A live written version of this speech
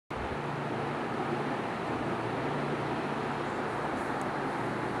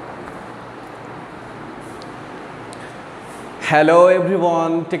Hello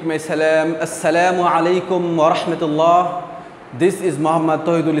everyone, take my salam. Assalamu alaikum wa rahmatullah. This is Mohammad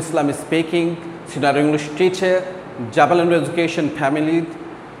Tahidul Islam speaking, senior English teacher, Jabal education family.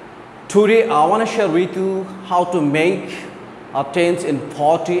 Today I want to share with you how to make a tense in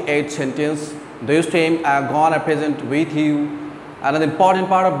 48 sentences. This time I am going to present with you another important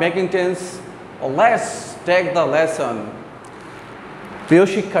part of making tense. Let's take the lesson. প্রিয়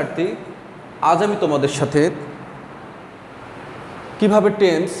শিক্ষার্থী, আজ আমি তোমাদের সাথে কিভাবে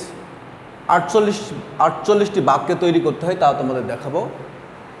tense 48টি বাক্যে তৈরি করতে হয় তা তোমাদের দেখাবো।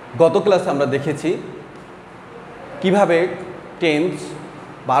 গত ক্লাসে আমরা দেখেছি কিভাবে টেন্স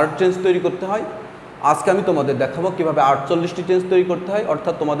 12 টেন্স তৈরি করতে হয়। আজকে আমি তোমাদের দেখাবো কিভাবে 48টি টেন্স তৈরি করতে হয়,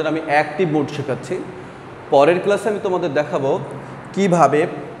 অর্থাৎ তোমাদের আমি অ্যাক্টিভ মুড শেখাচ্ছি। পরের ক্লাসে আমি তোমাদের দেখাবো কিভাবে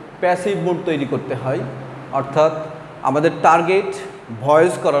প্যাসিভ মুড তৈরি করতে হয়, অর্থাৎ আমাদের টার্গেট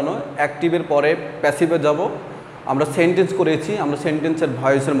ভয়েস করানো, অ্যাক্টিভের পরে প্যাসিভে যাব। আমরা সেন্টেন্স করেছি, আমরা সেন্টেন্সের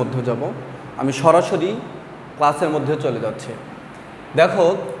ভয়েসের মধ্যে যাব। আমি সরাসরি ক্লাসের মধ্যে চলে যাচ্ছি। দেখো,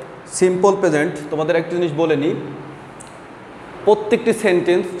 সিম্পল প্রেজেন্ট তোমাদের একটা জিনিস বলে নিই, প্রত্যেকটি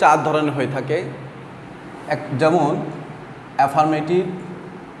সেন্টেন্স 4 ধরনের হয়ে থাকে। যেমন অ্যাফার্মেটিভ,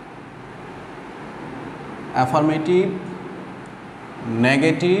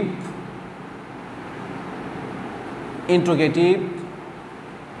 নেগেটিভ, ইন্ট্রোগেটিভ,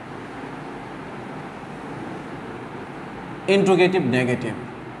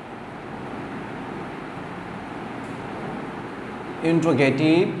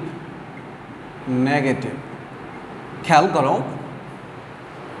 নেগেটিভ, খেয়াল করো,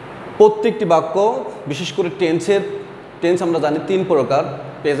 প্রত্যেকটি বাক্য, বিশেষ করে টেন্স আমরা জানি 3 প্রকার: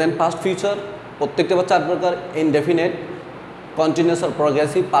 প্রেজেন্ট, পাস্ট, ফিউচার। প্রত্যেকটা আবার 4 প্রকার: ইনডেফিনিট, কন্টিনিউয়াস আর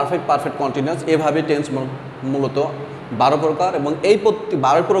প্রগ্রেসিভ, পারফেক্ট কন্টিনিউয়াস। এভাবে টেন্স মূলত 12 প্রকার, এবং এই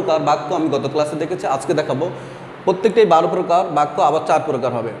 12 প্রকার বাক্য আমি গত ক্লাসে দেখেছি, আজকে দেখাবো। প্রত্যেকটাই 12 প্রকার বাক্য আবার 4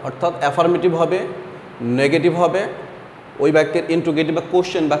 প্রকার হবে, অর্থাৎ অ্যাফার্মেটিভ হবে, নেগেটিভ হবে, ওই বাক্যের ইন্ট্রোগেটিভ বা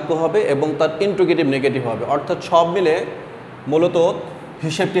কোশ্চেন বাক্য হবে, এবং তার ইন্ট্রোগেটিভ নেগেটিভ হবে। অর্থাৎ সব মিলে মূলত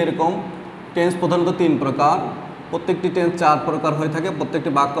হিসেবটি এরকম: টেন্স প্রধানত 3 প্রকার, প্রত্যেকটি টেন্স 4 প্রকার হয়ে থাকে, প্রত্যেকটি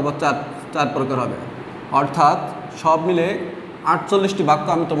বাক্য আবার 4 প্রকার হবে। অর্থাৎ সব মিলে 48টি বাক্য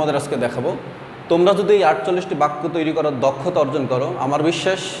আমি তোমাদের আজকে দেখাবো। তোমরা যদি এই 48টি বাক্য তৈরি করার দক্ষতা অর্জন করো, আমার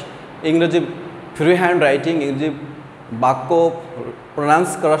বিশ্বাস ইংরেজি ফ্রি হ্যান্ড রাইটিং, ইংরেজি বাক্য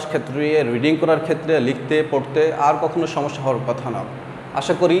প্রনাউন্স করার ক্ষেত্রে, রিডিং করার ক্ষেত্রে, লিখতে পড়তে আর কখনো সমস্যা হওয়ার কথা না।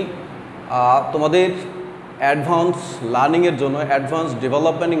 আশা করি তোমাদের অ্যাডভান্স লার্নিংয়ের জন্য, অ্যাডভান্স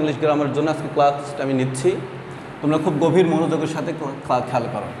ডেভেলপমেন্ট ইংলিশ গ্রামারের জন্য আজকে ক্লাসটা আমি নিচ্ছি। তোমরা খুব গভীর মনোযোগের সাথে খেয়াল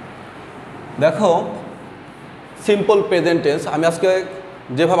করো। দেখো, সিম্পল প্রেজেন্ট টেন্স আমি আজকে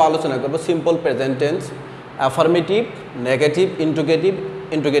যেভাবে আলোচনা করবো: simple present tense, affirmative, negative,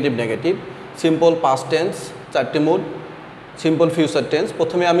 interrogative, negative, simple past tense 4টি মুড, সিম্পল ফিউচার টেন্স।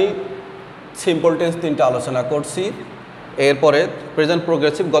 প্রথমে আমি সিম্পল টেন্স 3টা আলোচনা করছি, এরপরে প্রেজেন্ট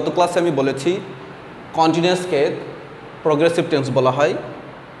প্রোগ্রেসিভ। গত ক্লাসে আমি বলেছি কন্টিনিউয়াসকে প্রোগ্রেসিভ টেন্স বলা হয়।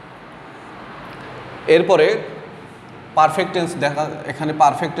 এরপরে পারফেক্ট টেন্স এখানে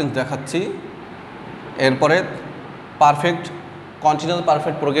পারফেক্ট টেন্স দেখাচ্ছি। এরপরে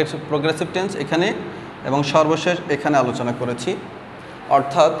কন্টিনিউয়াস প্রোগ্রেসিভ টেন্স এখানে, এবং সর্বশেষ এখানে আলোচনা করেছি।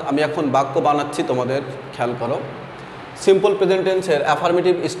 অর্থাৎ আমি এখন বাক্য বানাচ্ছি, তোমাদের খেয়াল করো। সিম্পল প্রেজেন্ট টেন্সের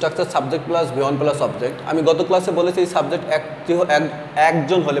affirmative structure subject plus V1 plus object. আমি গত ক্লাসে বলেছি এই সাবজেক্ট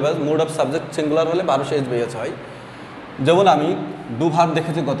একজন হলে বা মুড অফ সাবজেক্ট সিঙ্গুলার হলে 12 SBH হয়। যেমন আমি ডু ভার্ব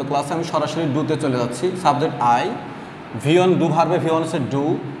দেখেছি গত ক্লাসে, আমি সরাসরি ডুতে চলে যাচ্ছি। Subject I, V1 do ভার্বে V1 হচ্ছে ডু,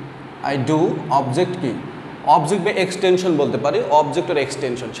 আই ডু। অবজেক্ট কি? অবজেক্ট বা এক্সটেনশন বলতে পারি, অবজেক্টের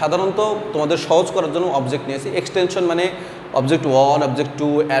এক্সটেনশন। সাধারণত তোমাদের সহজ করার জন্য অবজেক্ট নিয়েছি। এক্সটেনশন মানে object 1, object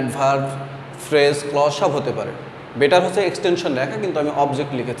 2, adverb, phrase, clause সব হতে পারে। বেটার হচ্ছে এক্সটেনশন লেখা, কিন্তু আমি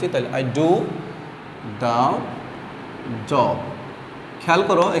অবজেক্ট লিখেছি। তাহলে আই ডু দ্য জব। খেয়াল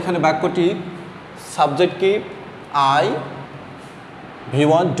করো, এখানে বাক্যটি সাবজেক্ট কি? আই,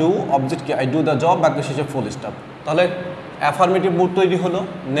 V1 ডু, অবজেক্ট কি? আই ডু দ্য জব, বাক্য শেষে ফুল স্টপ। তাহলে অ্যাফার্মেটিভ মুড তৈরি হলো।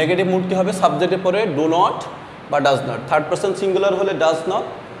 নেগেটিভ মুড কী হবে? সাবজেক্টের পরে ডু নট বা does not. Third person singular হলে ডাজ নট,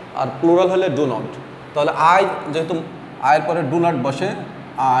 আর প্লুরাল হলে ডু নট। তাহলে আই, যেহেতু আয়ের পরে ডু নট বসে,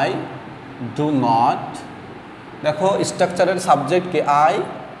 আই ডু নট। দেখো, স্ট্রাকচারের সাবজেক্ট কি? আই,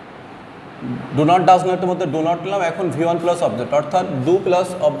 ডু নট, ডাজ নটের মধ্যে ডু নট নিলাম। এখন V1 প্লাস অবজেক্ট, অর্থাৎ ডু প্লাস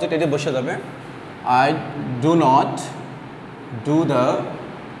অবজেক্ট এটি বসে যাবে। I do not do the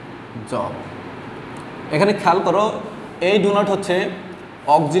job. এখানে খেয়াল করো, এই ডু নট হচ্ছে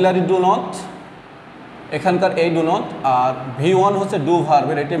অক্সিলারি ডু নট, এখানকার এই ডু নট। আর V1 হচ্ছে ডু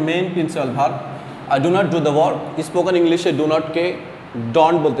ভার্বের, এটি main principal verb. I do not do the work. Spoken ইংলিশে ডু নটকে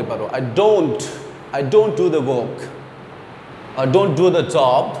ডন্ট বলতে পারো। I don't do the work. Don't do the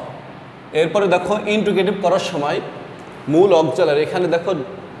job. এরপরে দেখো ইন্টিগ্রেটিভ করার সময় মূল অক্সিলারি, এখানে দেখো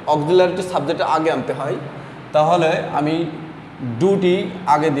অক্সিলারিটি সাবজেক্টে আগে আনতে হয়, তাহলে আমি ডুটি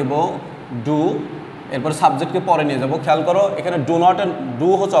আগে দেব, ডু, এরপর সাবজেক্টকে পরে নিয়ে যাব। খেয়াল করো এখানে ডু নট অ্যান্ড ডু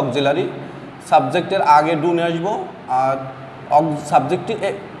হচ্ছে অক্সিলারি, সাবজেক্টের আগে ডু নিয়ে আসবো আর সাবজেক্টটি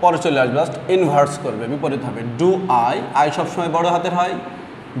পরে চলে আসবে, জাস্ট ইনভার্স করবে, বিপরীত হবে। ডু আই, আই সবসময় বড় হাতের হয়।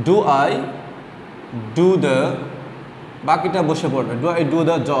 ডু আই ডু দ্য, বাকিটা বসে পড়বে do I do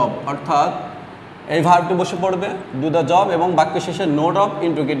the job, অর্থাৎ এই ভার্বটি বসে পড়বে ডু দ্য জব এবং বাক্য শেষে নোট অফ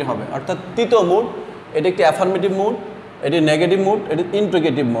ইন্টিগ্রেটিভ হবে, অর্থাৎ তৃতীয় মুড। এটি একটি অ্যাফার্মেটিভ মুড, এটি নেগেটিভ মুড, এটি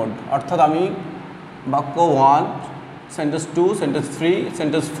ইন্টিগ্রেটিভ মুড। অর্থাৎ আমি বাক্য 1, সেন্টেন্স 2, সেন্টেন্স 3,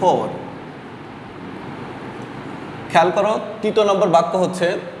 সেন্টেন্স 4। খেয়াল করো তৃতীয় নম্বর বাক্য হচ্ছে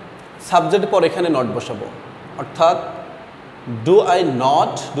সাবজেক্ট পর এখানে নট বসাবো, অর্থাৎ do I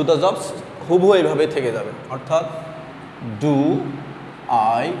not do the job হুবহু এইভাবে থেকে যাবে, অর্থাৎ ডু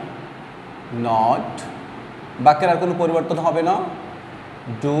আই নট, বাক্যের আর কোনো পরিবর্তন হবে না,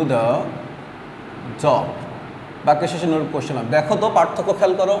 ডু দ্য জব, বাক্যের শেষে নোট কোশ্চেন হবে। দেখো তো পার্থক্য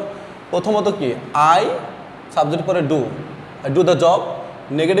খেয়াল করো, প্রথমত কি আই সাবজেক্ট পরে do, do the job.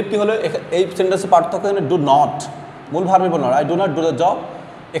 Negative কী হলো এই সেন্টেন্সের পার্থক্য, এখানে ডু নট, মূল verb not, I do not do the job.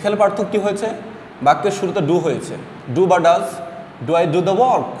 এখানে পার্থক্য কী হয়েছে, বাক্যের শুরুতে ডু হয়েছে, ডু বা does, do I do the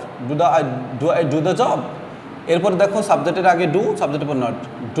work, do I do the job. এরপর দেখো সাবজেক্টের আগে ডু, সাবজেক্টের পর not,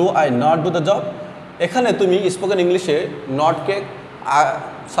 do I not do the job. এখানে তুমি স্পোকেন ইংলিশে নটকে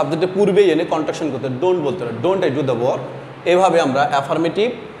সাবজেক্টের পূর্বেই এনে কন্ট্রাকশন করতে, ডোন্ট বলতে হবে, don't I do the work. এভাবে আমরা affirmative,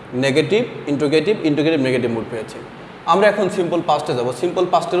 negative, integrative, negative mood পেয়েছি। আমরা এখন সিম্পল পাস্টে যাব। সিম্পল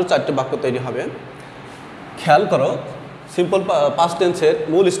পাস্টেরও 4টে বাক্য তৈরি হবে। খেয়াল করো সিম্পল পাস্ট টেন্সের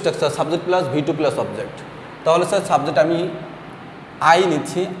মূল structure subject plus V2 plus object. তাহলে স্যার সাবজেক্ট আমি আই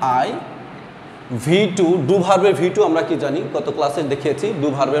নিচ্ছি, আই, V2, ডু ভার্বের V2 আমরা কি জানি, গত ক্লাসে দেখিয়েছি, ডু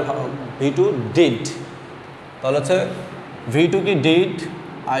ভার্বের V2 ডিড। তাহলে হচ্ছে V2 কি ডিড,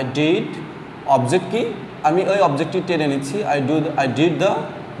 আই ডিড, অবজেক্ট কি আমি ওই অবজেক্টটি টেনে নিচ্ছি, I did the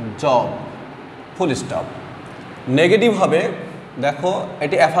job, full stop. Negative হবে, দেখো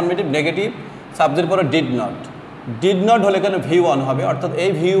এটি অ্যাফার্মেটিভ নেগেটিভ, সাবজেক্ট পরে ডিড নট হলে কেন V1 হবে, অর্থাৎ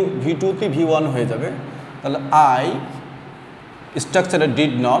এই V2 কি V1 হয়ে যাবে। তাহলে আই স্ট্রাকচারে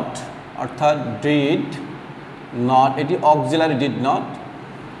ডিড নট, অর্থাৎ ডিড নট, এটি অক্সিলারি ডিড নট।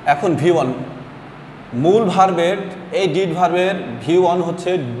 এখন V1 মূল ভার্বের, এই ডিড ভার্বের V1 হচ্ছে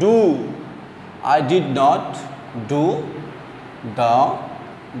do, I did not do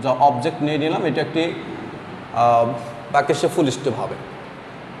the object নিয়ে নিলাম, এটা একটি বাক্যের সে ফুল স্টপ হবে।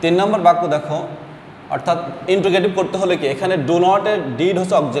 3 নম্বর বাক্য দেখো, অর্থাৎ ইন্টিগ্রেটিভ করতে হলে কি এখানে ডু নটের ডিড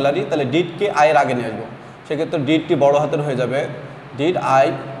হচ্ছে অক্সিলারি, তাহলে ডিডকে আয়ের আগে নিয়ে আসবো, সেক্ষেত্রে ডিডটি বড় হাতের হয়ে যাবে, ডিড আই,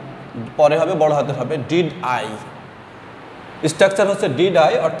 পরে হবে বড় হাতের হবে ডিড আই। স্ট্রাকচার হচ্ছে ডিড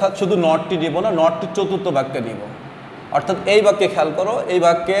আই, অর্থাৎ শুধু নটটি দিব না, নটটি চতুর্থ বাক্যে দিব, অর্থাৎ এই বাক্যে খেয়াল করো এই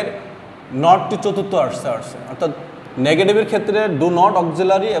বাক্যের নটটি চতুর্থ আসছে, অর্থাৎ নেগেটিভের ক্ষেত্রে ডু নট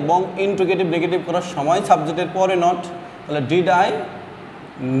অক্সিলারি এবং ইন্টিগ্রেটিভ নেগেটিভ করার সময় সাবজেক্টের পরে নট, তাহলে ডিড আই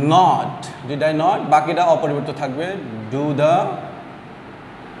নট, বাকিটা অপরিবর্তিত থাকবে, do the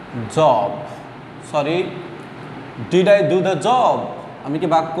job, sorry did I do the job, আমি কি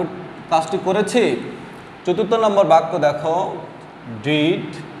বাক্য কাজটি করেছি। 4 নম্বর বাক্য দেখো, ডিড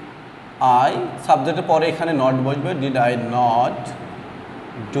আই সাবজেক্টের পরে এখানে নট বসবে, did I not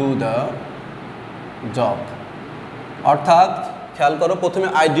do the job, অর্থাৎ খেয়াল করো প্রথমে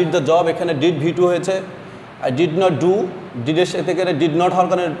আই ডিড দ্য জব, এখানে ডিড V2 হয়েছে, আই ডিড নট ডু, ডিডের সাথে গেলে ডিড নট হওয়ার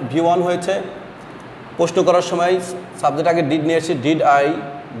কারণে V1 হয়েছে। প্রশ্ন করার সময় সাবজেক্ট আগে ডিড নিয়ে এসে did I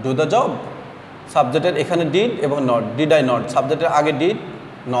do the job, সাবজেক্টের এখানে ডিড এবং নট, ডিড আই নট, সাবজেক্টের আগে ডিড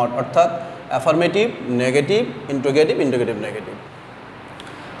নট, অর্থাৎ অ্যাফার্মেটিভ নেগেটিভ, ইন্টিগ্রেটিভ নেগেটিভ।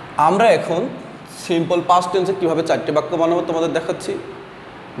 আমরা এখন সিম্পল পাস্ট টেন্সে কীভাবে 4টে বাক্য বানাবো তোমাদের দেখাচ্ছি।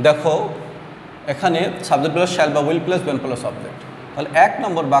 দেখো এখানে সাবজেক্ট প্লাস শ্যাল বা will plus Ben plus object. তাহলে 1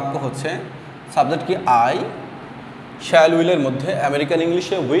 নম্বর বাক্য হচ্ছে সাবজেক্ট কি আই, শ্যাল উইলের মধ্যে আমেরিকান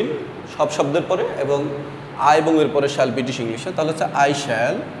ইংলিশে উইল সব শব্দের পরে এবং আই এবং এর পরে শ্যাল ব্রিটিশ ইংলিশে, তাহলে হচ্ছে I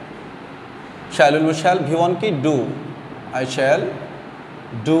shall will shall, V1 কি do, I shall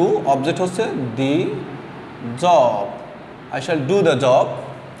do, object হচ্ছে the job, I shall do the job.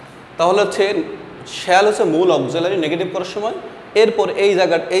 তাহলে হচ্ছে শ্যাল হচ্ছে মূল অক্সিলারি নেগেটিভ করার সময়, এরপর এই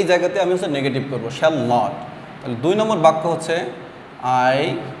জায়গাতে আমি হচ্ছে নেগেটিভ করবো, শ্যাল নট। তাহলে 2 নম্বর বাক্য হচ্ছে আই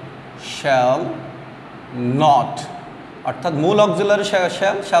শ্যাল নট, অর্থাৎ মূল অক্সিলারি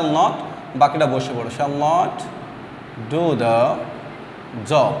শ্যাল নট, বাকিটা বসে পড়ো, shall not do the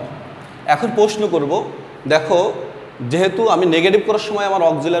job. এখন প্রশ্ন করব, দেখো যেহেতু আমি নেগেটিভ করার সময় আমার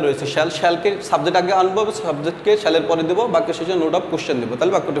অক্সিলারি রয়েছে শ্যাল, শ্যালকে সাবজেক্ট আগে আনবো, সাবজেক্টকে শ্যালের পরে দেবো, বাক্য শেষে নোট অফ কোশ্চেন দেবো,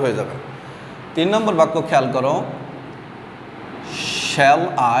 তাহলে বাক্যটি হয়ে যাবে। 3 নম্বর বাক্য খেয়াল করো, শ্যাল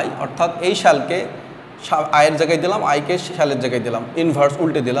আই, অর্থাৎ এই শ্যালকে আয়ের জায়গায় দিলাম, আইকে শ্যালের জায়গায় দিলাম, ইনভার্স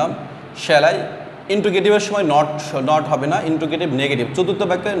উল্টে দিলাম। শ্যাল আই ইন্ট্রোগেটিভের সময় নট হবে না, ইন্ট্রোগেটিভ নেগেটিভ, চতুর্থ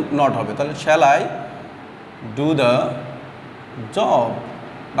বাক্যে নট হবে, তাহলে shall I do the job,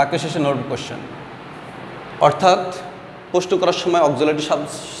 বাক্য শেষে নোট অফ কোশ্চেন। অর্থাৎ প্রশ্ন করার সময় অক্সিলারি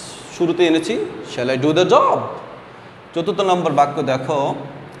শুরুতে এনেছি, shall I do the job. চতুর্থ নম্বর বাক্য দেখো,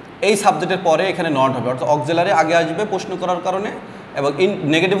 এই সাবজেক্টের পরে এখানে নট হবে, অর্থাৎ অক্সিলারি আগে আসবে প্রশ্ন করার কারণে এবং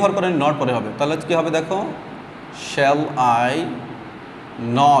নেগেটিভ হওয়ার কারণে নট পরে হবে, তাহলে কী হবে দেখো, shall I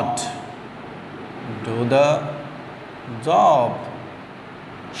not do the job,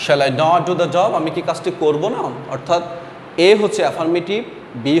 shall I not do the job, আমি কি কাজটি করব না। অর্থাৎ এ হচ্ছে অ্যাফার্মেটিভ,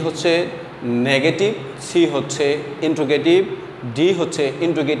 বি হচ্ছে নেগেটিভ, সি হচ্ছে ইন্ট্রোগেটিভ, ডি হচ্ছে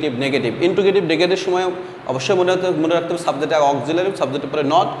ইন্ট্রোগেটিভ নেগেটিভ। ইন্ট্রোগেটিভ নেগেটিভ সময় অবশ্যই মনে রাখতে হবে সাবজেক্টে অক্সিলারি, সাবজেক্টের পরে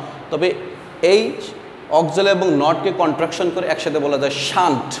নট। তবে এই অক্সিলারি এবং নটকে কন্ট্রাকশন করে একসাথে বলা যায়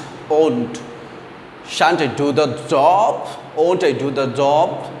shunt, won't. Shunt I do the job, won't I do the job,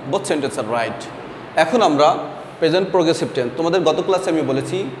 both sentence R right. এখন আমরা প্রেজেন্ট প্রোগ্রেসিভ টেন্স, তোমাদের গত ক্লাসে আমি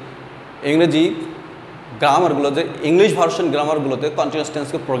বলেছি ইংরেজি গ্রামারগুলো, যে English version গ্রামারগুলোতে continuous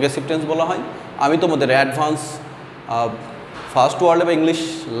টেন্সকে progressive tense বলা হয়। আমি তোমাদের অ্যাডভান্স ফার্স্ট ওয়ার্ল্ড বা ইংলিশ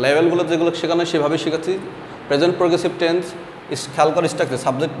লেভেলগুলো যেগুলো শেখানো সেভাবে শেখাচ্ছি। প্রেজেন্ট প্রোগ্রেসিভ টেন্স খেয়াল করে স্ট্রাকচার,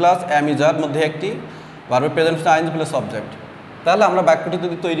 সাবজেক্ট প্লাস এম ইজার মধ্যে একটি, ভার্বের প্রেজেন্ট আইএনজি প্লাস অবজেক্ট। তাহলে আমরা বাক্যটি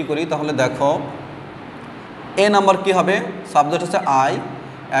যদি তৈরি করি তাহলে দেখো, এ নাম্বার কী হবে, সাবজেক্ট হচ্ছে আই,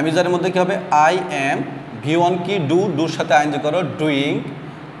 এম ইজারের মধ্যে কী হবে, আই এম, V1 কি ডুর সাথে আইএনজি করো, doing,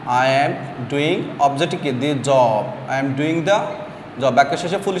 I am doing, object কি the job, I am doing the job, বাক্য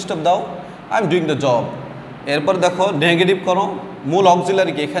শেষে ফুল স্টপ দাও, I am doing the job. এরপর দেখো নেগেটিভ করো, মূল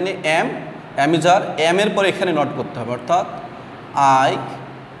অক্সিলারি কি এখানে এম ইজার, এম এর পরে এখানে নট করতে হবে, অর্থাৎ আই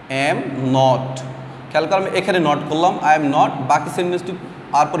এম নট। খেয়াল করো আমি এখানে নট করলাম, আই এম নট, বাকি সেন্টেন্সটি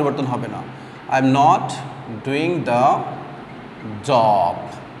আর পরিবর্তন হবে না, I am not doing the job,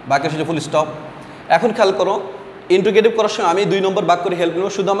 বাক্য শেষে ফুল স্টপ। এখন খেয়াল করো ইন্ট্রোগেটিভ করার সময় আমি 2 নম্বর বাক্যের হেল্প নেব,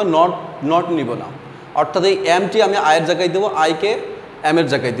 শুধু আমি নট নিব না, অর্থাৎ এই এমটি আমি আয়ের জায়গায় দেবো, আইকে এম এর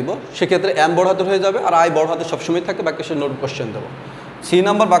জায়গায় দিব, সেক্ষেত্রে এম বড় হাতের হয়ে যাবে আর আই বড় হাতে সবসময় থাকে, বাক্যের সাথে নোট কোশ্চেন দেবো। 3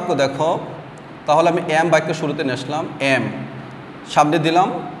 নম্বর বাক্য দেখো, তাহলে আমি এম বাক্যের শুরুতে নিয়ে আসলাম, এম সামনে দিলাম,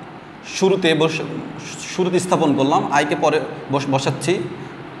 শুরুতে স্থাপন করলাম, আইকে পরে বসাচ্ছি,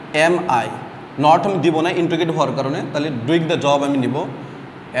 এম আই, নট আমি দিব না ইন্ট্রোগেটিভ হওয়ার কারণে, তাহলে ডুইং দ্য জব আমি নিব,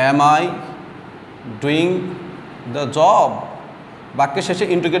 M I doing the job, বাক্যের শেষে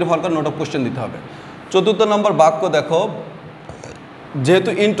ইন্ট্রোগেটিভ হওয়ার কারণে নোট অফ কোশ্চেন দিতে হবে। 4 নম্বর বাক্য দেখো, যেহেতু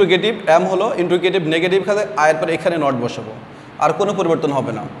ইন্ট্রোগেটিভ এম হলো ইন্ট্রোগেটিভ নেগেটিভ খাতে, আয়ের পরে এখানে নট বসাবো, আর কোনো পরিবর্তন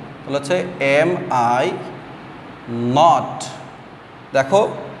হবে না, তাহলে হচ্ছে এম আই নট। দেখো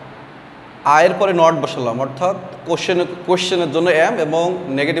আয়ের পরে নট বসালাম, অর্থাৎ কোশ্চেনের জন্য এম এবং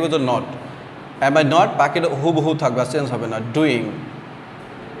নেগেটিভের জন্য নট, এম আই নট, বাকিটা হুবহু থাকবে, চেঞ্জ হবে না, doing,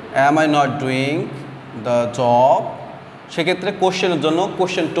 M I not doing the job, সেক্ষেত্রে কোশ্চেনের জন্য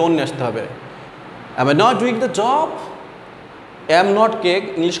কোশ্চেন টোন নিয়ে আসতে হবে, M I not doing the job. M নটকে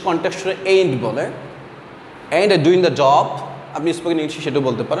English কনটেক্সটে ain't বলে, ain't I doing the job, আপনি স্পোকেন ইংলিশে সেটাও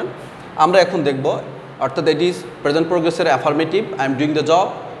বলতে পারেন। আমরা এখন দেখব, অর্থাৎ এটি present প্রোগ্রেসের affirmative, I am doing the job,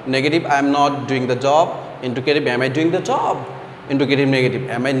 negative I am not doing the job, interrogative M I doing the job, interrogative negative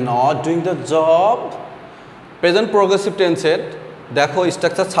M I not doing the job. Present progressive টেন্সের দেখো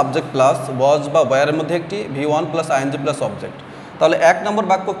স্ট্রাকচার সাবজেক্ট প্লাস ওয়াজ বা ওয়ারের মধ্যে একটি, V1 plus ING plus object. তাহলে 1 নম্বর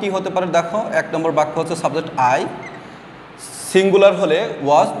বাক্য কি হতে পারে দেখো, 1 নম্বর বাক্য হচ্ছে সাবজেক্ট আই, সিঙ্গুলার হলে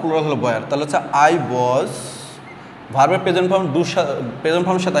ওয়াজ, প্লুরাল হলে ওয়ার, তাহলে হচ্ছে আই ওয়াজ, ভার্বের প্রেজেন্ট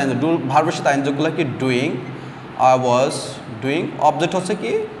ফর্মের সাথে আইএনজি, ভার্বের সাথে আইএনজিগুলো কি doing, I was doing, object হচ্ছে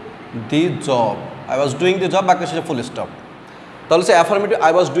কি the job, I was doing the job, বাক্যের শেষে ফুল স্টপ। তাহলে হচ্ছে affirmative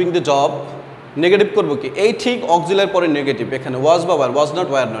I was doing the job, negative করবো কি, এই ঠিক অক্সিলার পরে নেগেটিভ, এখানে ওয়াজ বা ওয়াজ নট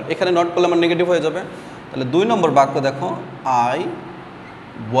ওয়ার নট, এখানে নট করলে আমার নেগেটিভ হয়ে যাবে। তাহলে 2 নম্বর বাক্য দেখো, I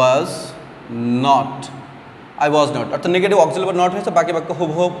was not, I was not, অর্থাৎ নেগেটিভ অক্সিলার পর নট হয়েছে, বাকি বাক্য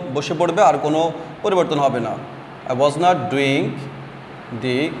হুবহু বসে পড়বে, আর কোনো পরিবর্তন হবে না, I was not doing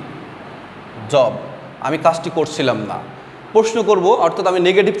the job, আমি কাজটি করছিলাম না। প্রশ্ন করব, অর্থাৎ আমি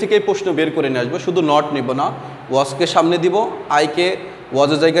নেগেটিভ থেকে প্রশ্ন বের করে নিয়ে আসবো, শুধু নট নিব না, ওয়াজকে সামনে দিব, আইকে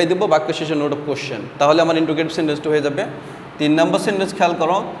ওয়াজের জায়গায় দিব, বাক্য শেষে নোট অফ কোশ্চেন, তাহলে আমার ইন্ট্রোগেটিভ সেন্টেন্সটা হয়ে যাবে। 3 নম্বর সেন্টেন্স খেয়াল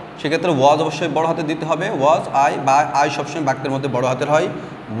করো, সেক্ষেত্রে ওয়াজ অবশ্যই বড় হাতে দিতে হবে, ওয়াজ আই, বা আই সবসময় বাক্যের মধ্যে বড় হাতের হয়,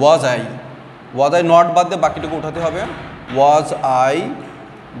 ওয়াজ আই নট বাদ দিয়ে বাকিটুকু উঠাতে হবে, was I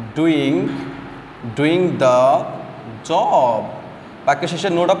doing the job. বাক্যের শেষে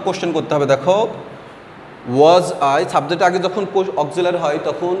নোট অফ কোশ্চেন করতে হবে। দেখো ওয়াজ আই সাবজেক্ট আগে যখন অক্সিলারি হয়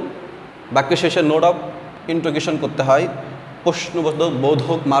তখন বাক্যের শেষে নোট অফ ইন্ট্রোগেশন করতে হয়,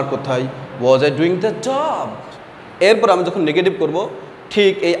 প্রশ্নবোধক মার্ক করতে হয়, was I doing the job. এরপর আমি যখন নেগেটিভ করব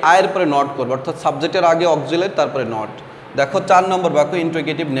ঠিক এই আয়ের পরে নট করবো, অর্থাৎ সাবজেক্টের আগে অক্সিলারি তারপরে নট। দেখো 4 নম্বর বাক্য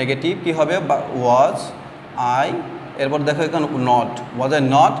ইন্ট্রোগেটিভ নেগেটিভ কী হবে, ওয়াজ আই, এরপর দেখো এখানে নট, ওয়াজ আই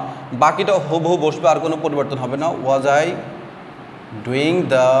নট, বাকিটা হুবহু বসবে, আর কোনো পরিবর্তন হবে না। Was I doing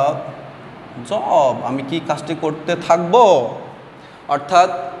the job, আমি কি কাজটি করতে থাকবো। অর্থাৎ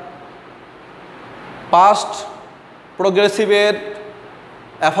past প্রোগ্রেসিভের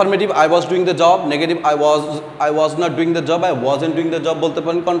affirmative I was doing the job, negative I was not doing the job, I wasn't doing the job বলতে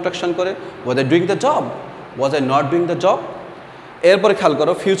পারেন কন্ট্রাকশন করে। Was I doing the job, was I not doing the job. এরপরে খেয়াল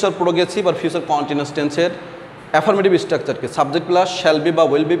করো future progressive আর future continuous টেন্সের affirmative স্ট্রাকচারকে subject plus shall be বা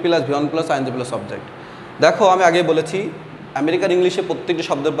will be plus V1 plus ING plus object. দেখো আমি আগে বলেছি আমেরিকান ইংলিশে প্রত্যেকটি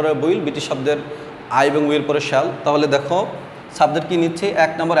শব্দের পরে উইল, ব্রিটিশ শব্দের আই এবং উইল পরে শ্যাল। তাহলে দেখো সাবজেক্ট কি নিচ্ছে,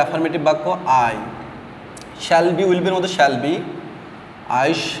 1 নম্বর অ্যাফার্মেটিভ বাক্য আই, শ্যাল বি উইল বির মধ্যে shall be, I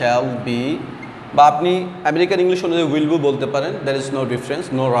shall be, বা আপনি আমেরিকান ইংলিশ অনুযায়ী উইল বি বলতে পারেন, there is no difference,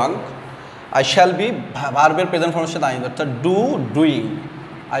 no wrong. I shall be ভার্বের প্রেজেন্ট ফর্মের সাথে আই, অর্থাৎ do doing,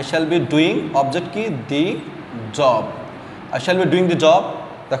 I shall be doing, object কি the job, I shall be doing the job.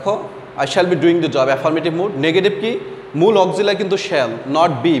 দেখো I shall be doing the job affirmative mood. Negative কি, মূল auxiliary কিন্তু shall,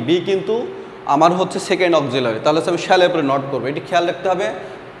 not be, B কিন্তু আমার হচ্ছে সেকেন্ড অক্সিলারি, তাহলে আমি শ্যালের উপরে নট করবো। এটি খেয়াল রাখতে হবে,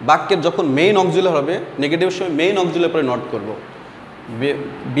 বাক্যের যখন মেইন অক্সিলারি হবে নেগেটিভের সময় মেইন অক্সিলারির উপরে নট করব।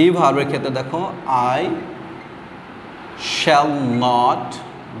 বি ভার্বের ক্ষেত্রে দেখো আই শ্যাল নট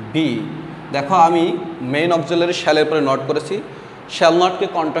বি, দেখো আমি মেইন অক্সিলারি শ্যালের উপরে নট করেছি। শ্যাল নটকে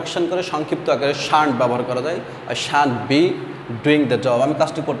কন্ট্রাকশন করে সংক্ষিপ্ত আকারে শান্ট ব্যবহার করা যায়, আর shunt be doing the job, আমি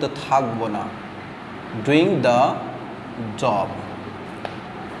কাজটি করতে থাকবো না, ডুইং দ্য জব।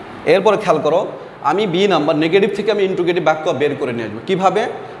 এরপরে খেয়াল করো আমি বি নাম্বার নেগেটিভ থেকে আমি ইন্ট্রোগেটিভ বাক্য বের করে নিয়ে আসবো। কীভাবে,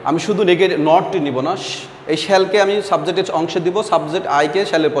 আমি শুধু নেগেটিভ নটটি নিব না, এই শ্যালকে আমি সাবজেক্টের অংশে দিব, সাবজেক্ট আইকে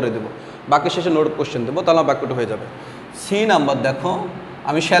শ্যালের পরে দেবো, বাক্যের শেষে নোট কোশ্চেন দেবো, তাহলে বাক্যটা হয়ে যাবে। সি নাম্বার দেখো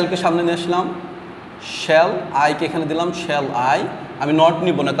আমি শ্যালকে সামনে নিয়ে আসলাম, শ্যাল আইকে এখানে দিলাম, শ্যাল আই, আমি নট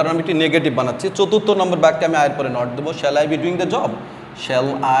নিব না কারণ আমি একটি নেগেটিভ বানাচ্ছি। 4 নম্বর বাক্যে আমি আয়ের পরে নট দেবো, shall I be doing the job, shall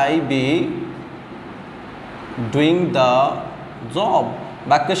I be doing the job.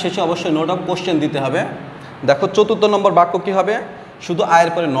 বাক্যের শেষে অবশ্যই নোট অফ কোশ্চেন দিতে হবে। দেখো 4 নম্বর বাক্য কী হবে, শুধু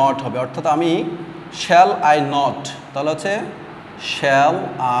আয়ের পরে নট হবে, অর্থাৎ আমি শ্যাল আই নট, তাহলে হচ্ছে শ্যাল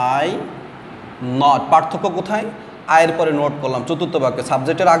আই নট, পার্থক্য কোথায়, আয়ের পরে নোট করলাম 4 বাক্যে,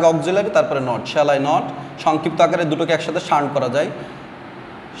 সাবজেক্টের আগে অক্সিলারি তারপরে নট, শ্যাল আই নট, সংক্ষিপ্ত আকারে দুটোকে একসাথে শান্ট করা যায়,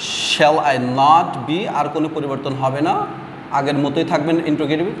 শ্যাল আই নট বি, আর কোনো পরিবর্তন হবে না, আগের মতোই থাকবেন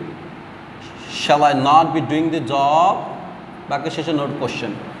interrogative, shall I not be doing the job, বাক্যের শেষে নোট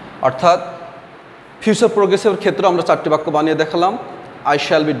কোশ্চেন। অর্থাৎ ফিউচার প্রোগ্রেসিভের ক্ষেত্রে আমরা 4টি বাক্য বানিয়ে দেখালাম। I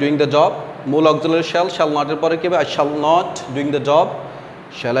shall be doing the job, মূল অক্সিলারি শ্যাল নটের পরে কী হবে, I shall not doing the job,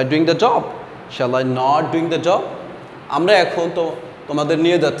 shall I doing the job, shall I not doing the job. আমরা এখন তোমাদের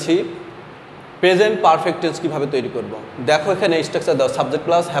নিয়ে যাচ্ছি প্রেজেন্ট পারফেক্ট টেন্স কীভাবে তৈরি করব। দেখো এখানে স্ট্রাকচার দাও, সাবজেক্ট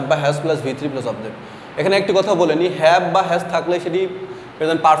প্লাস হ্যাভ বা has plus V3 plus object. এখানে একটি কথা বলে নিই, হ্যাভ বা হ্যাজ থাকলে সেটি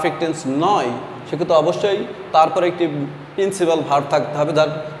প্রেজেন্ট পারফেক্ট টেন্স নয়, সেক্ষেত্রে অবশ্যই তারপরে একটি প্রিন্সিপাল ভার্ব থাকতে হবে, যার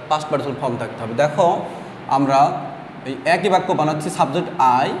পাস্ট পার্টিসিপল ফর্ম থাকতে হবে। দেখো আমরা এই একই বাক্য বানাচ্ছি, সাবজেক্ট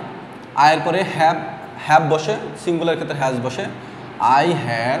আই, আয়ের পরে হ্যাভ বসে, সিঙ্গুলার ক্ষেত্রে হ্যাজ বসে, আই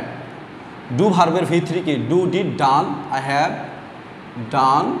হ্যাভ, ডু ভার্বের V3 কি, do did done, I have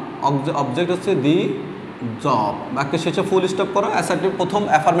done, object হচ্ছে দি জব, বাক্যের শেষে ফুল স্টপ করো, অ্যাসার্টিভ প্রথম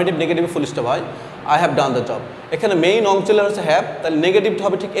অ্যাফার্মেটিভ নেগেটিভ ফুল স্টপ হয়, I have done the job. এখানে মেইন অক্সিলারি হচ্ছে হ্যাভ, তাহলে নেগেটিভটা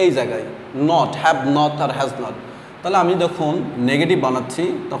হবে ঠিক এই জায়গায়, not, have not R has not. তাহলে আমি যখন নেগেটিভ বানাচ্ছি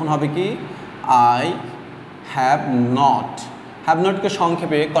তখন হবে কি, আই হ্যাভ নটকে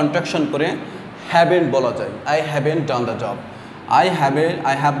সংক্ষেপে কন্ট্রাকশন করে হ্যাভেন্ট বলা যায়, I haven't done the job, I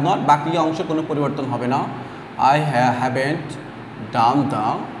have not, বাকি অংশ কোনো পরিবর্তন হবে না, I haven't done the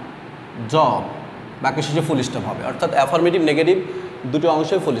job, বাকি শেষে ফুল স্টপ হবে, অর্থাৎ অ্যাফার্মেটিভ নেগেটিভ দুটো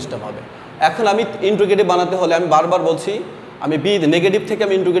অংশই ফুল স্টপ হবে। এখন আমি ইন্ট্রোগেটিভ বানাতে হলে আমি বারবার বলছি, আমি বি নেগেটিভ থেকে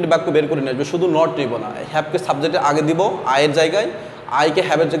আমি ইন্ট্রোগেটিভ বাক্য বের করে নিয়ে আসবো, শুধু নট নিব না, হ্যাভকে সাবজেক্টের আগে দিব আয়ের জায়গায়, আইকে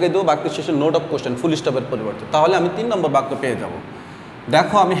হ্যাভের জায়গায় দেবো, বাক্যের শেষে নোট অফ কোশ্চেন ফুল স্টপের পরিবর্তে, তাহলে আমি 3 নম্বর বাক্য পেয়ে যাব।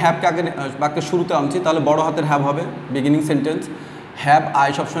 দেখো আমি হ্যাভকে আগে বাক্যের শুরুতে আনছি, তাহলে বড় হাতের হ্যাভ হবে, বিগিনিং সেন্টেন্স, হ্যাভ আই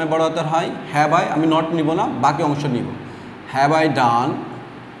সবসময় বড় হাতের হয়, হ্যাভ আই আমি নট নিব না, বাকি অংশ নিব, have I done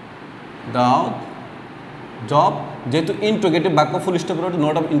the job, যেহেতু ইন্ট্রোগেটিভ বাক্য ফুল স্টপের উপর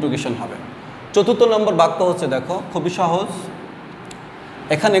নোট অফ ইন্ট্রোগেশন হবে। 4 নম্বর বাক্য হচ্ছে, দেখো খুবই সহজ,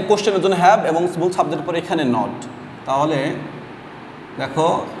 এখানে কোশ্চেনের জন্য হ্যাভ এবং মূল সাবজেক্টের পরে এখানে নট, তাহলে দেখো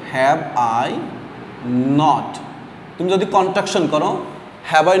হ্যাভ আই নট, তুমি যদি কন্ট্রাকশন করো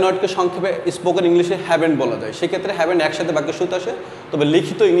হ্যাভ আই নটকে সংক্ষেপে স্পোকেন ইংলিশে হ্যাভেন্ট বলা যায়, সেক্ষেত্রে হ্যাভেন্ট একসাথে বাক্যের শুরুতে আসে। তবে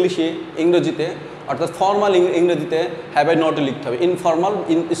লিখিত ইংরেজিতে অর্থাৎ ফর্মাল ইংরেজিতে হ্যাভ আই নটে লিখতে হবে। ইনফর্মাল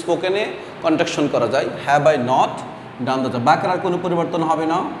স্পোকেনে কন্ট্রাকশন করা যায় have I not done the job, বাক্যের আর কোনো পরিবর্তন হবে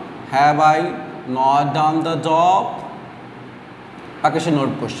না। Have I not done the job, বাক্যে সে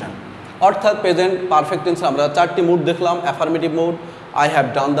নোট কোশ্চেন। অর্থাৎ প্রেজেন্ট পারফেক্ট টেন্সে আমরা 4টি মুড দেখলাম। Affirmative mood I have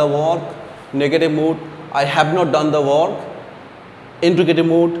done the work, negative mood I have not done the work, integrative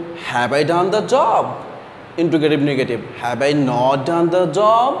mood have I done the job, integrative negative have I not done the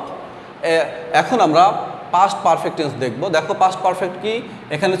job. এখন আমরা past perfect tense দেখব। দেখো past perfect কি,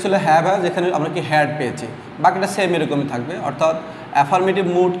 এখানে ছিল have has, এখানে আমরা কি হ্যাড পেয়েছি, বাকিটা সেম এরকমই থাকবে। অর্থাৎ অ্যাফার্মেটিভ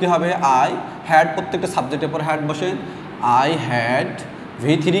মুড কি হবে, আই হ্যাড, প্রত্যেকটা সাবজেক্টের পর হ্যাড বসে, আই হ্যাড।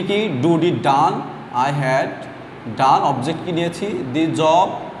 V3 কি do D done, I had done, object কি নিয়েছি দি জব।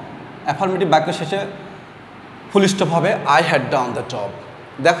 অ্যাফার্মেটিভ বাক্য শেষে ফুল স্টপ হবে I had done the job.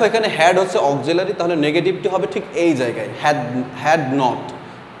 দেখো এখানে হ্যাড হচ্ছে অক্সিলারি, তাহলে নেগেটিভটি হবে ঠিক এই জায়গায় হ্যাড নট।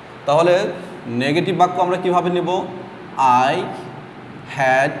 তাহলে নেগেটিভ বাক্য আমরা কিভাবে নেব, I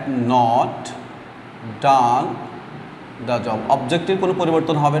had not done the job, অবজেক্টের কোনো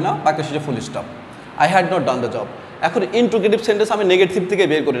পরিবর্তন হবে না, বাক্য শেষে full stop, I had not done the job. এখন ইন্টিগ্রেটিভ সেন্টেন্স আমি নেগেটিভ থেকে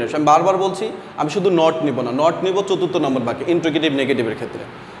বের করে নিয়েছি। আমি বারবার বলছি আমি শুধু নট নিব না, নট নিব 4র্থ নম্বর বাক্যে ইন্টিগ্রেটিভ নেগেটিভের ক্ষেত্রে।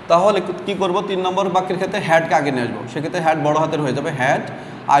 তাহলে কি করব, 3 নম্বর বাক্যের ক্ষেত্রে হ্যাডকে আগে নিয়ে আসবো, সেক্ষেত্রে হ্যাড বড় হাতের হয়ে যাবে হ্যাড,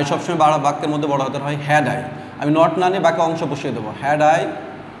 আই সবসময় বাক্যের মধ্যে বড় হাতের হয় হ্যাড আই। আমি নট না নিয়ে বাক্যে অংশ বসিয়ে দেবো, had I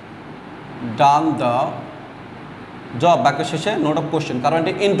done the job, বাক্যের শেষে নোট অফ কোশ্চেন, কারণ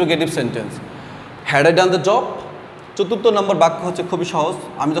এটি integrative sentence. Had I done the job. 4র্থ নম্বর বাক্য হচ্ছে খুবই সহজ,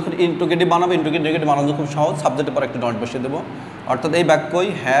 আমি যখন ইন্টিগ্রেটিভ বানাবো, ইন্টিগ্রেটিভ নেগেটিভ বানানো খুব সহজ, সাবজেক্টের পর একটা নট বসিয়ে দেবো। অর্থাৎ এই বাক্যই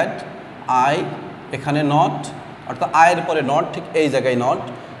হ্যাড আই, এখানে নট, অর্থাৎ আয়ের পরে নট, ঠিক এই জায়গায় নট,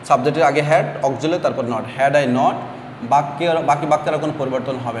 সাবজেক্টের আগে হ্যাড, অক্সিলারি, তারপর নট, হ্যাড আই নট। বাকি বাক্যের কোনো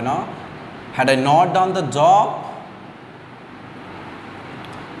পরিবর্তন হবে না। Had I not done the job,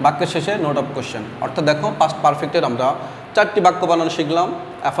 বাক্যের শেষে নোট অফ কোশ্চেন। অর্থাৎ দেখো পাস্ট পারফেক্টের আমরা 4টি বাক্য বানানো শিখলাম।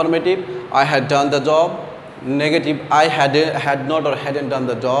 Affirmative I had done the job, negative I had not or hadn't done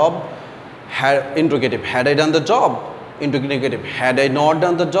the job, interrogative had I done the job, interrogative had I not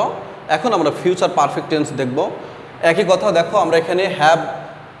done the job। এখন আমরা future perfect tense দেখব। একই কথা, দেখো আমরা এখানে have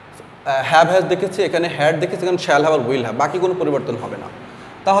has দেখেছি, এখানে হ্যাড দেখেছি, এখানে shall have R will have, বাকি কোনো পরিবর্তন হবে না।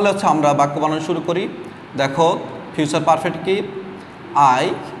 তাহলে হচ্ছে আমরা বাক্য বানানো শুরু করি। দেখো ফিউচার পারফেক্ট কি, I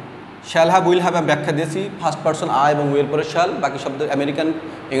shall have will have ব্যাখ্যা দিয়েছি, ফার্স্ট পারসন আই এবং উইল পরে শ্যাল, বাকি শব্দ আমেরিকান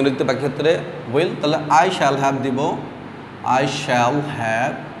ইংরেজিতে বাকি ক্ষেত্রে উইল। তাহলে আই শ্যাল হ্যাভ দিব, I shall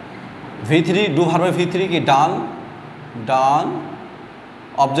have. V3 do ভার্বের V3 কি ডান, ডান,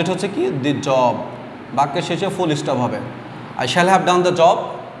 অবজেক্ট হচ্ছে কি দি জব, বাক্যের শেষে ফুল স্টপ হবে, I shall have done the job.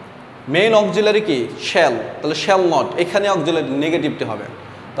 Main auxiliary কি শ্যাল, তাহলে শ্যাল নট, এখানে অক্সিলারি নেগেটিভটি হবে,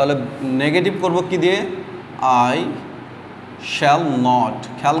 তাহলে নেগেটিভ করব কি দিয়ে, আই শ্যাল নট।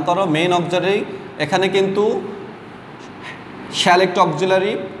 খেয়াল করো মেইন অক্সিলারি, এখানে কিন্তু শ্যাল একটা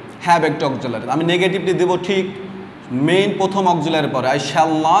অক্সিলারি, হ্যাভ একটা অক্সিলারি, আমি নেগেটিভটি দেবো ঠিক মেইন প্রথম অক্সিলারির পরে, আই শ্যাল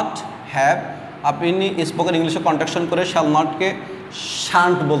নট হ্যাভ। আপনি স্পোকেন ইংলিশে কন্ট্রাকশন করে শ্যাল নটকে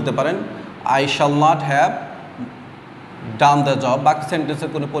শান্ট বলতে পারেন, I shall not have done the job, বাকি সেন্টেন্সের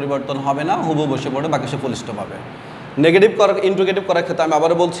কোনো পরিবর্তন হবে না, হুবহু বসে পড়ে, বাকি সে ফুল স্টপ হবে। নেগেটিভ করার ইন্টিগ্রেটিভ করার ক্ষেত্রে আমি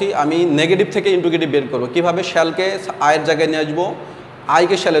আবারও বলছি, আমি নেগেটিভ থেকে ইন্টিগ্রেটিভ বের করবো কীভাবে, শ্যালকে আয়ের জায়গায় নিয়ে আসবো,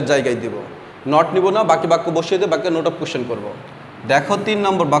 আইকে শ্যালের জায়গায় দিব, নট নিব না, বাকি বাক্য বসিয়ে দিয়ে বাক্যে নোট অফ কোশ্চেন করবো। দেখো 3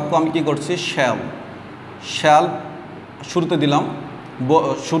 নম্বর বাক্য আমি কি করছি, শ্যাল, শ্যাল শুরুতে দিলাম,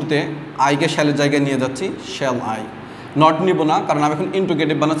 শুরুতে আইকে শ্যালের জায়গায় নিয়ে যাচ্ছি, শ্যাল আই, নট নিব না কারণ আমি এখন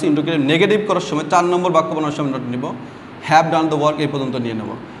ইন্টিগ্রেটিভ বানাচ্ছি। ইন্টিগ্রেটিভ নেগেটিভ করার সময় 4 নম্বর বাক্য বানানোর সময় নট নিব, হ্যাভ ডান দ্য ওয়ার্ক এই পর্যন্ত নিয়ে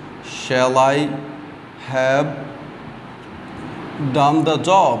নেব, shall I have done the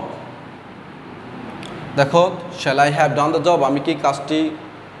job. দেখো shall I have done the job, আমি কি কাজটি,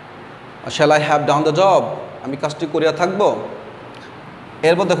 shall I have done the job, আমি কাজটি করিয়া থাকবো।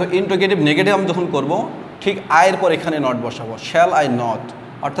 এরপর দেখো ইন্টিগ্রেটিভ নেগেটিভ আমি যখন করব, ঠিক আয়ের পর এখানে নট বসাবো, শ্যাল আই নট,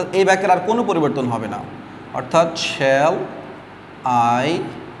 অর্থাৎ এই বাক্যের আর কোনো পরিবর্তন হবে না, অর্থাৎ শ্যাল আই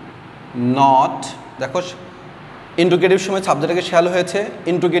নট। দেখো ইন্টিগ্রেটিভ সময় সাবজেক্টকে শ্যাল হয়েছে,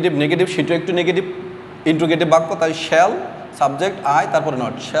 ইন্টিগ্রেটিভ নেগেটিভ সেটাও একটু নেগেটিভ ইন্টিগ্রেটিভ বাক্য, তাই শ্যাল সাবজেক্ট আই তারপরে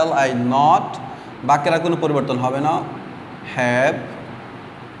নট, শ্যাল আই নট, বাক্যের আর কোনো পরিবর্তন হবে না, হ্যাভ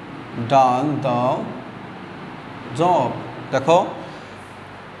ডান দ্য জব। দেখো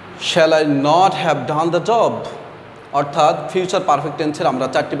shall I not have done the job, অর্থাৎ ফিউচার পারফেক্ট টেন্সের আমরা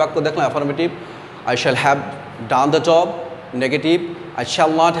 4টি বাক্য দেখলাম। Affirmative I shall have done the job, negative I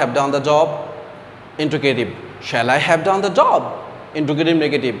shall not have done the job, integrative Shall I have done the job? Interrogative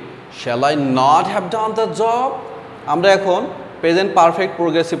negative. Shall I not have done the job? আমরা এখন present perfect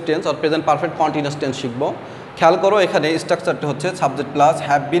progressive tense আর present perfect continuous tense শিখব। খেয়াল করো এখানে স্ট্রাকচারটা হচ্ছে subject plus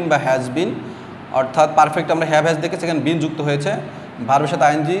have been বা has been, অর্থাৎ পারফেক্ট আমরা হ্যাভ হ্যাজ দেখেছি, এখানে বিন যুক্ত হয়েছে, ভার্বের সাথে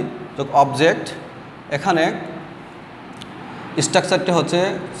আইএনজি যোগ অবজেক্ট। এখানে স্ট্রাকচারটি হচ্ছে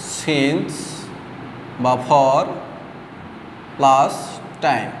সিন্স বা ফর প্লাস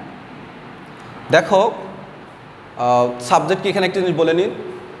টাইম। দেখো সাবজেক্ট কি এখানে একটা জিনিস বলে নিন,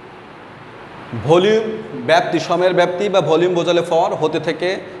 ভলিউম ব্যাপ্তি, সময়ের ব্যাপ্তি বা ভলিউম বোঝালে ফর, হতে থেকে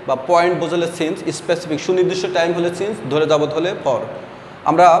বা পয়েন্ট বোঝালে সিন্স, স্পেসিফিক সুনির্দিষ্ট টাইম হলে সিন্স, ধরে যাবত হলে ফর।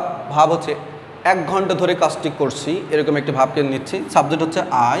 আমরা ভাব হচ্ছে 1 ঘন্টা ধরে কাজটি করছি, এরকম একটি ভাবকে নিচ্ছি। সাবজেক্ট হচ্ছে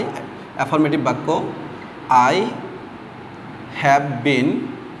আই, অ্যাফার্মেটিভ বাক্য, I have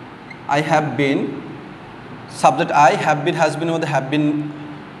been, subject I, have been has বিনের মধ্যে হ্যাভ বিন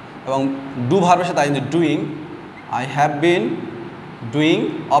এবং ডু ভার্বের সাথে ING doing, I have been doing,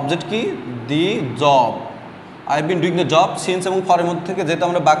 object কি the job, I have been doing the job. Since এবং ফরের মধ্যে থেকে যেহেতু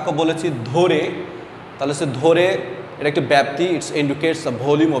আমরা বাক্য বলেছি ধরে, তাহলে সে ধরে এটা একটি ব্যাপ্তি, it's indicates the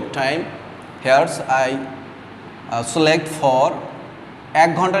volume of time. Here's I select for,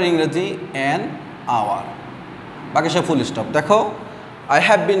 1 ঘন্টার ইংরেজি অ্যান আওয়ার, বাকি সে ফুল স্টপ। দেখো I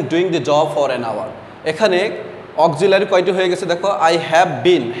have been doing the job for an hour, এখানে অক্সিলারি কয়টি হয়ে গেছে দেখো, আই হ্যাভ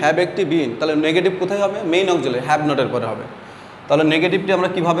বিন, হ্যাভ একটি বিন, তাহলে নেগেটিভ কোথায় হবে, মেইন অক্সিলারি হ্যাভ নটের পরে হবে। তাহলে নেগেটিভটি আমরা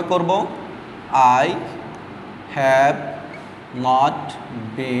কিভাবে করব, আই হ্যাভ নট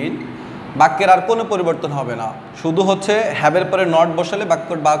বিন, বাক্যের আর কোনো পরিবর্তন হবে না, শুধু হচ্ছে হ্যাভের পরে নট বসালে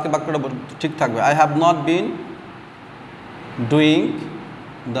বাক্যটা ঠিক থাকবে। I have not been doing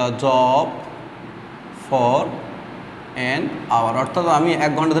the job for an hour, অর্থাৎ আমি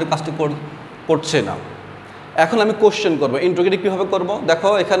 1 ঘন্টা ধরে কাজটি করছে না। এখন আমি কোশ্চেন করবো, ইন্টারোগেটিভ কীভাবে করব, দেখো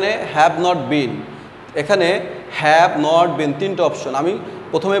এখানে হ্যাভ নট বিন, এখানে হ্যাভ নট বিন, 3টে অপশন। আমি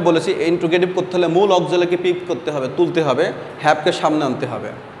প্রথমে বলেছি ইন্টারোগেটিভ করতে হলে মূল অক্সিলারিকে পিক করতে হবে, তুলতে হবে, হ্যাভকে সামনে আনতে হবে।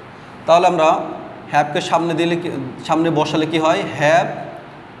 তাহলে আমরা হ্যাভকে সামনে বসালে কি হয়,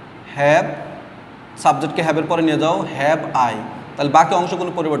 হ্যাভ সাবজেক্টকে হ্যাভের পরে নিয়ে যাও, হ্যাভ আই, তাহলে বাকি অংশ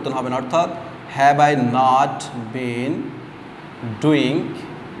কোনো পরিবর্তন হবে না, অর্থাৎ have I not been doing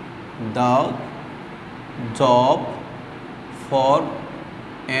the job for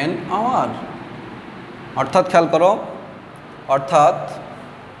an hour. অর্থাৎ খেয়াল করো, অর্থাৎ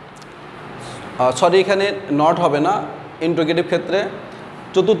সরি এখানে নট হবে না ইন্টারোগেটিভ ক্ষেত্রে।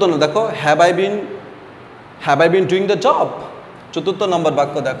 চতুর্থ দেখো have I been doing the job, চতুর্থ নম্বর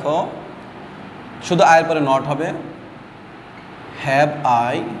বাক্য দেখো শুধু আয়ের পরে নট হবে, হ্যাভ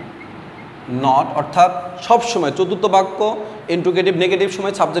আই নট, অর্থাৎ সবসময় চতুর্থ বাক্য ইন্টারোগেটিভ নেগেটিভ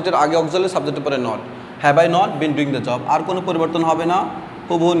সময় সাবজেক্টের আগে অক্সিলারি, সাবজেক্টের পরে not, have I not been doing the job, আর কোনো পরিবর্তন হবে না,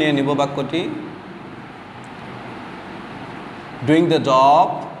 হুবহু নিয়ে নিব বাক্যটি, doing the job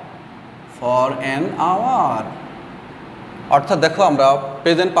for an hour. অর্থাৎ দেখো আমরা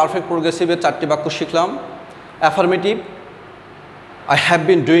প্রেজেন্ট পারফেক্ট প্রোগ্রেসিভের 4টি বাক্য শিখলাম। Affirmative, I have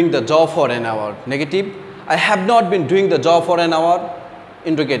been doing the job for an hour. Negative, I have not been doing the job for an hour.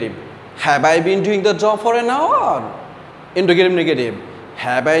 Interrogative, have I been doing the job for an hour. Interrogative negative,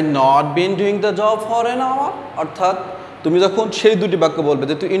 have I not been doing the job for an hour. অর্থাৎ তুমি যখন সেই দুটি বাক্য বলবে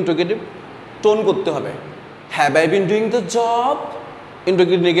যে তুই interrogative tone করতে হবে, have I been doing the job,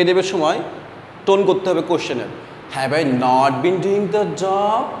 interrogative নেগেটিভের সময় টোন করতে হবে কোশ্চেনের, have I not been doing the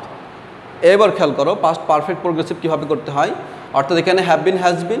job. এবার খেয়াল করো পাস্ট পারফেক্ট প্রোগ্রেসিভ কীভাবে করতে হয়, অর্থাৎ এখানে হ্যাভ বিন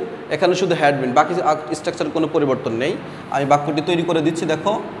হ্যাজ বিন, এখানে শুধু হ্যাড বিন, বাকি স্ট্রাকচারের কোনো পরিবর্তন নেই। আমি বাক্যটি তৈরি করে দিচ্ছি,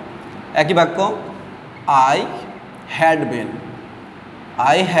 দেখো একই বাক্য, I had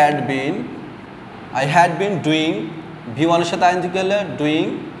been doing, V1 এর সাথে আইএনজি গেলে doing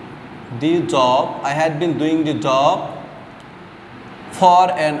the job, I had been doing the job for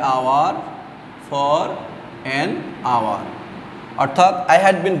an hour, অর্থাৎ I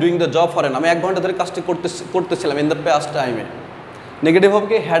had been doing the job for আমি 1 ঘন্টা ধরে কাজটি করতেছিলাম ইন দ্য পাস্ট টাইমে। নেগেটিভ হবে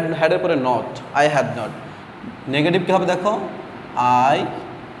কি, হ্যাডের পরে not, I had not. Negative কী হবে দেখো, I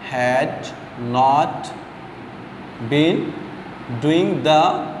had not been doing the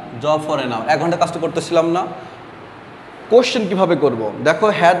job for an hour, 1 ঘন্টা কাজটি করতেছিলাম না। কোশ্চেন কীভাবে করব, দেখো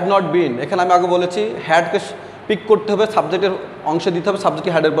হ্যাড নট বিন, এখানে আমি আগে বলেছি হ্যাডকে পিক করতে হবে, সাবজেক্টের অংশে দিতে হবে,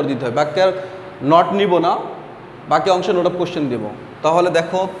 সাবজেক্টকে হ্যাডের পর দিতে হবে, বাক্যের নট নিব না, বাকি অংশে নোট অফ কোশ্চেন দেব। তাহলে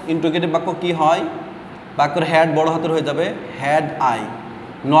দেখো ইন্টারোগেটিভ বাক্য কী হয়, বাক্যের হ্যাড বড় হাতের হয়ে যাবে, হ্যাড আই,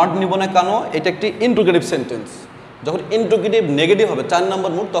 নট নিব না কেন, এটা একটি ইন্টারোগেটিভ সেন্টেন্স। যখন ইন্টারোগেটিভ নেগেটিভ হবে 4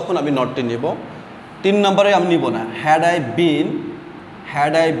 নম্বর মুড, তখন আমি নটটি নেব, 3 নম্বরে আমি নিব না। Had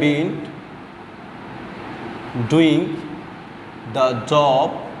I been doing the job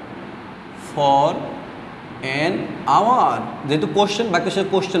for an hour. যেহেতু কোশ্চেন, বাক্য শেষে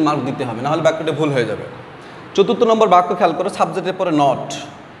কোশ্চেন মার্ক দিতে হবে, নাহলে বাক্যটা ভুল হয়ে যাবে। 4th নম্বর বাক্য খেয়াল করো, সাবজেক্টের পরে নট,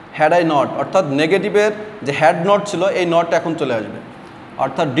 হ্যাড আই নট, অর্থাৎ নেগেটিভের যে হ্যাড নট ছিল এই নটটা এখন চলে আসবে।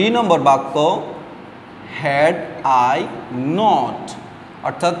 অর্থাৎ ডি নম্বর বাক্য হ্যাড আই নট,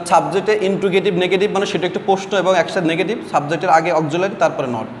 অর্থাৎ সাবজেক্টে ইন্ট্রোগেটিভ নেগেটিভ মানে সেটা একটা প্রশ্ন এবং একসাথে নেগেটিভ, সাবজেক্টের আগে অক্সিলারি তারপরে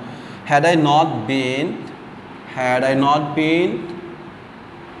not. Had I not been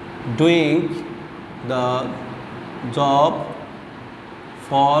doing the job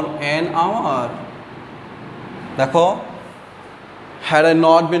for an hour. দেখো had I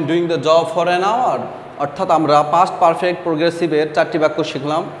not been doing the job for an hour, অর্থাৎ আমরা পাস্ট পারফেক্ট প্রোগ্রেসিভের 4টি বাক্য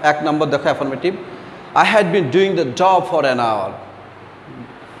শিখলাম। 1 নম্বর দেখো affirmative, I had been doing the job for an hour.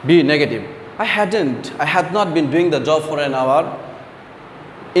 B negative, I had not been doing the job for an hour.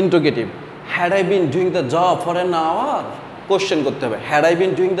 Interrogative, had I been doing the job for an hour? Question করতে হবে, had I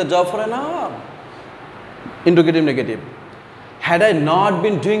been doing the job for an hour? Interrogative negative, had I not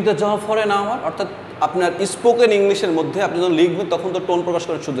been doing the job for an hour? অর্থাৎ আপনার spoken ইংলিশের মধ্যে আপনি যখন লিখবেন তখন তো টোন প্রকাশ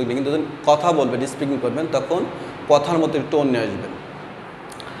করার সুযোগ নেই, কিন্তু যখন কথা বলবেন, স্পিকিং করবেন, তখন কথার মধ্যে টোন নিয়ে আসবেন।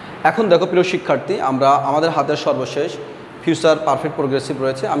 এখন দেখো প্রিয় শিক্ষার্থী, আমরা আমাদের হাতের সর্বশেষ ফিউচার পারফেক্ট প্রোগ্রেসিভ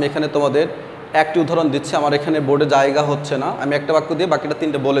রয়েছে। আমি এখানে তোমাদের একটি উদাহরণ দিচ্ছি, আমার এখানে বোর্ডে জায়গা হচ্ছে না, আমি একটা বাক্য দিয়ে বাকিটা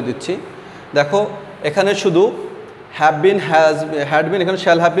 3টে বলে দিচ্ছি। দেখো এখানে শুধু হ্যাভ বিন, হ্যাড বিন, এখানে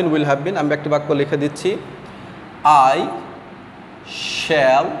shall have been, will have been. আমি একটি বাক্য লিখে দিচ্ছি, আই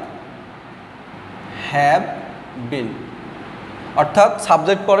শ্যাল হ্যাভ বিন, অর্থাৎ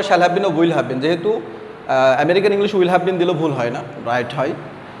সাবজেক্ট পরে shall have been O will have been. যেহেতু American English will have been দিলেও ভুল হয় না, রাইট হয়।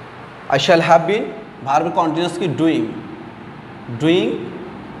 I shall have been, verb continuous কি doing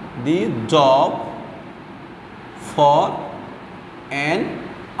the job for an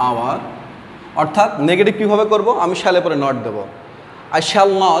hour, অর্থাৎ নেগেটিভ কীভাবে করব, আমি শ্যালে পরে not Dev. I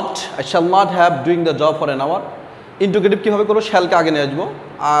shall not have doing the job for an hour। Integrative কীভাবে করবো, শ্যালকে আগে নিয়ে আসবো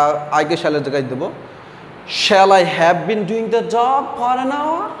আর আইকে শ্যালের জায়গায় দেবো। Shall I have been doing the job for an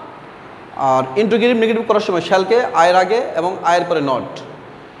hour? R integrative negative করার সময় শ্যালকে আয়ের আগে এবং আয়ের পরে not.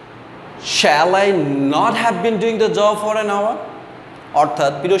 Shall I not have been doing the job for an hour?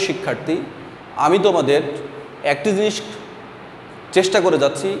 অর্থাৎ প্রিয় শিক্ষার্থী, আমি তোমাদের একটি জিনিস চেষ্টা করে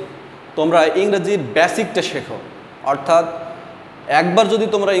যাচ্ছি, তোমরা ইংরেজির বেসিকটা শেখো। অর্থাৎ একবার যদি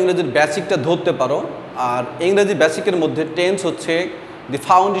তোমরা ইংরেজির বেসিকটা ধরতে পারো, আর ইংরেজি বেসিকের মধ্যে টেন্স হচ্ছে দি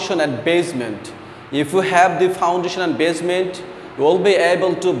foundation and basement. If you have the foundation and basement, you will be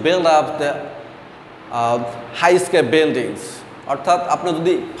able to build up the high scale buildings. অর্থাৎ আপনার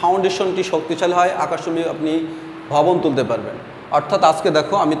যদি ফাউন্ডেশনটি শক্তিশালী হয়, আকাশচুম্বী আপনি ভবন তুলতে পারবেন। অর্থাৎ আজকে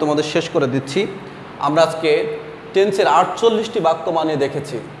দেখো আমি তোমাদের শেষ করে দিচ্ছি। আমরা আজকে টেন্সের 48টি বাক্য বানিয়ে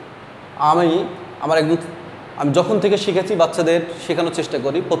দেখেছি। আমি যখন থেকে শিখেছি বাচ্চাদের শেখানোর চেষ্টা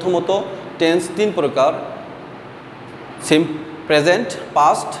করি। প্রথমত টেন্স 3 প্রকার, প্রেজেন্ট,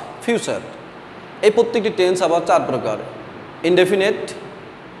 পাস্ট, ফিউচার। এই প্রত্যেকটি টেন্স আবার 4 প্রকার, indefinite,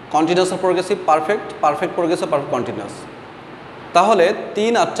 continuous progressive, perfect progressive, perfect continuous. তাহলে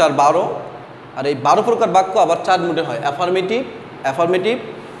 3 আর 4 12, আর এই 12 প্রকার বাক্য আবার 4 মোডে হয়, অ্যাফার্মেটিভ,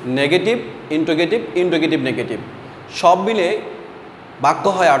 নেগেটিভ, ইন্ট্রোগেটিভ, নেগেটিভ, সব মিলে বাক্য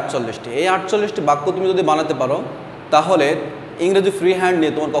হয় 48টি। এই 48টি বাক্য তুমি যদি বানাতে পারো, তাহলে ইংরেজি ফ্রি হ্যান্ড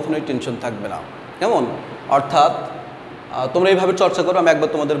নিয়ে তোমার কখনোই টেনশন থাকবে না। কেমন? অর্থাৎ তোমরা এইভাবে চর্চা করো। আমি একবার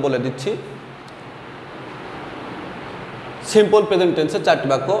তোমাদের বলে দিচ্ছি। সিম্পল প্রেজেন্ট টেন্সের 4টি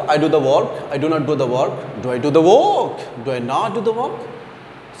বাক্য, I do the work, I do not do the work, do I do the work, do I not do the work.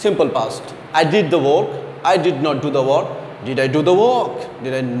 Simple past, I did the work, I did not do the work, did I do the work,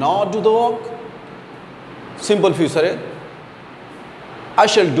 did I not do the work. Simple ফিউচারে, I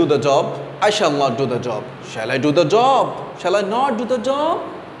shall do the job, I shall not do the job, shall I do the job, shall I not do the job.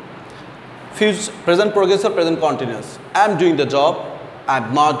 Present progressive, present continuous, I am doing the job, I am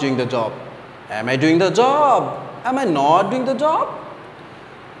not doing the job, am I doing the job, am I not doing the job.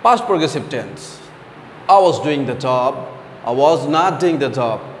 Past progressive tense, I was doing the job, I was not doing the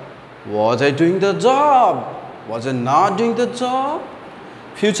job, was I doing the job, was I not doing the job.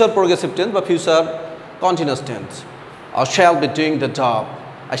 Future progressive tense বা future continuous tense, I shall be doing the job,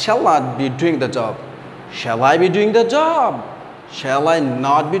 I shall not be doing the job, shall I be doing the job, shall I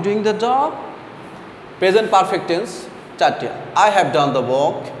not be doing the job. Present perfect tense 4টি, I have done the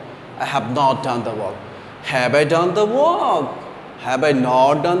work, I have not done the work, have I done the work, have I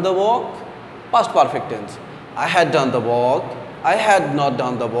not done the work. Past perfect tense, I had done the work, I had not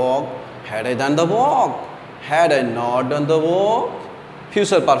done the work, had I done the work, had I not done the work.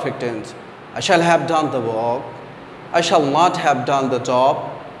 Future perfect tense, I shall have done the work, I shall not have done the job,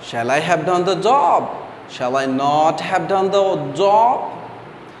 shall I have done the job, shall I not have done the job.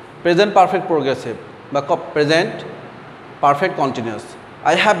 Present perfect progressive, বাক্য present perfect continuous.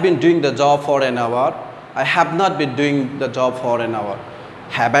 I have been doing the job for an hour. I have not been doing the job for an hour.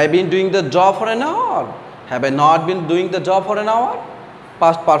 Have I been doing the job for an hour? Have I not been doing the job for an hour?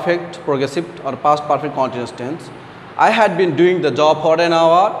 Past perfect progressive or past perfect continuous tense. I had been doing the job for an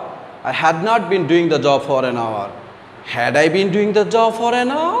hour. I had not been doing the job for an hour. Had I been doing the job for an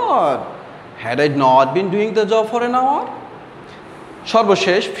hour? Had I not been doing the job for an hour?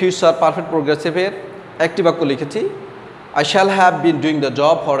 সর্বশেষ future perfect প্রোগ্রেসিভের একটি বাক্য লিখেছি। I shall have been doing the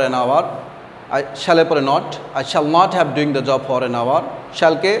job for an hour. I shall এর পরে not. I shall not have doing the job for an hour.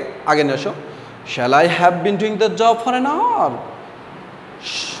 Shall কে আগে নিয়ে আসো। Shall I have been doing the job for an hour?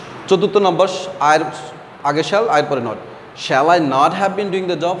 চতুর্থ নম্বর আয়ের আগে shall আয়ের পরে not. Shall I not have been doing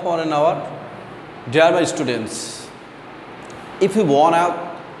the job for an hour? Dear my students, if you want to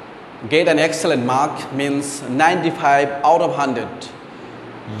get an excellent mark, means 95 out of 100,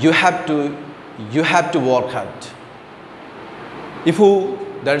 you have to work hard. If you,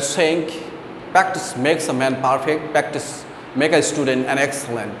 they're saying practice makes a man perfect, practice make a student an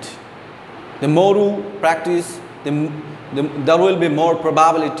excellent. The more you practice, there will be more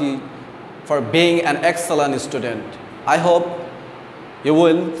probability for being an excellent student. I hope you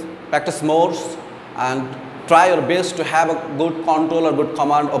will practice more and try your best to have a good control or good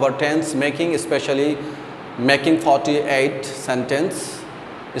command over tense making, especially making 48 sentence.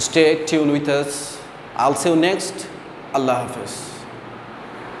 Stay tuned with us. I'll see you next. Allah Hafiz.